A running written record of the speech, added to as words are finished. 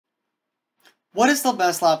What is the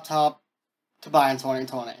best laptop to buy in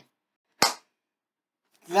 2020?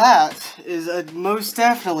 That is a most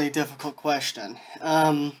definitely difficult question.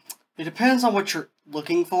 It depends on what you're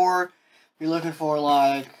looking for. If you're looking for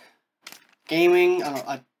like gaming,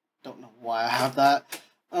 I don't know why I have that.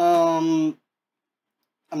 I'm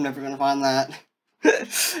never gonna find that.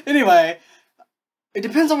 Anyway, it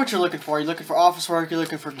depends on what you're looking for. You're looking for office work, you're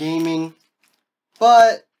looking for gaming,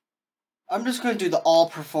 but I'm just gonna do the all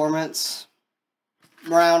performance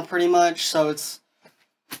round pretty much. So it's,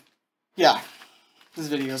 yeah, this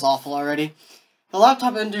video is awful already. The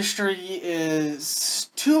laptop industry is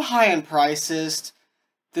too high in prices.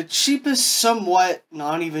 The cheapest, somewhat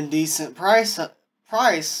not even decent price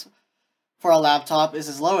for a laptop is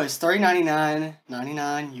as low as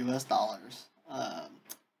 $399.99 US.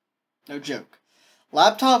 No joke.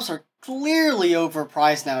 Laptops are clearly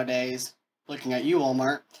overpriced nowadays. Looking at you,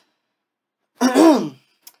 Walmart.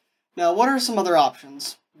 Now, what are some other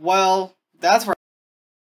options? Well, that's where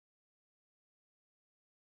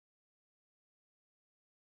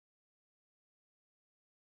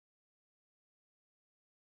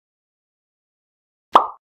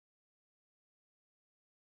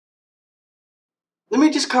let me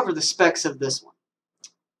just cover the specs of this one.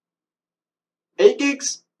 8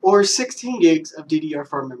 gigs or 16 gigs of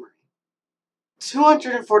DDR4 memory.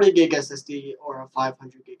 240 gig SSD or a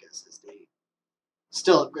 500 gig SSD.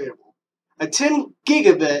 Still upgradable. A 10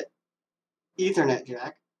 gigabit Ethernet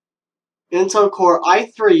jack. Intel Core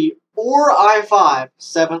i3 or i5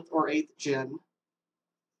 7th or 8th gen.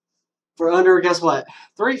 For under, guess what?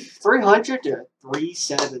 300 to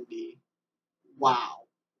 370. Wow.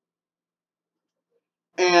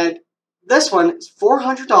 And this one is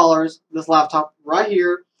 $400. This laptop right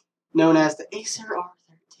here, known as the Acer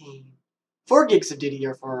R13. 4 gigs of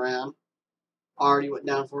DDR4 RAM. Already went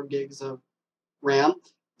down 4 gigs of RAM.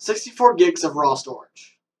 64 gigs of raw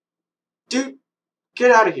storage. Dude, get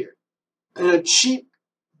out of here. And a cheap,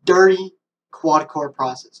 dirty quad-core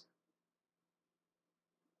processor.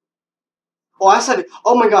 Oh,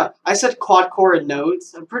 oh my god, I said quad-core in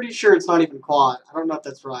notes. I'm pretty sure it's not even quad. I don't know if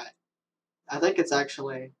that's right. I think it's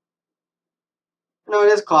actually... No,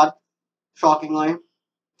 it is quad. Shockingly.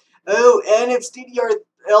 Oh, and it's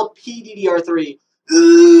LPDDR3.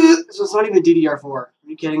 So it's not even DDR4. Are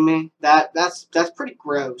you kidding me? That's pretty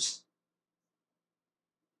gross.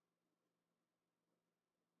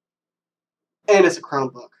 And it's a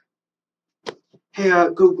Chromebook. Hey,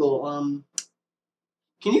 Google,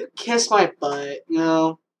 can you kiss my butt?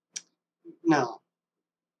 No. No.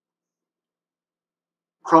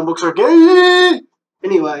 Chromebooks are gay!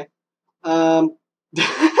 Anyway, I'm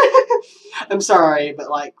sorry, but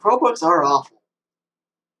like, Chromebooks are awful.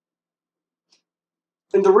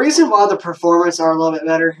 And the reason why the performance are a little bit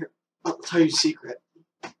better, I'll tell you a secret.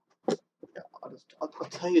 I'll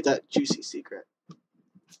tell you that juicy secret.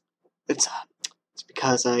 It's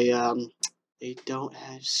because they don't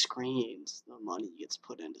have screens. The money gets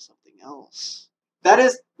put into something else. That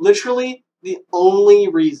is literally the only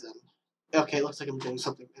reason. Okay, it looks like I'm doing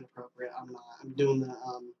something inappropriate. I'm not. I'm doing the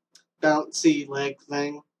bouncy leg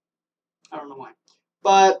thing. I don't know why.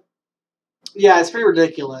 But yeah, it's pretty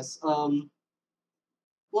ridiculous.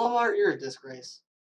 Walmart, you're a disgrace.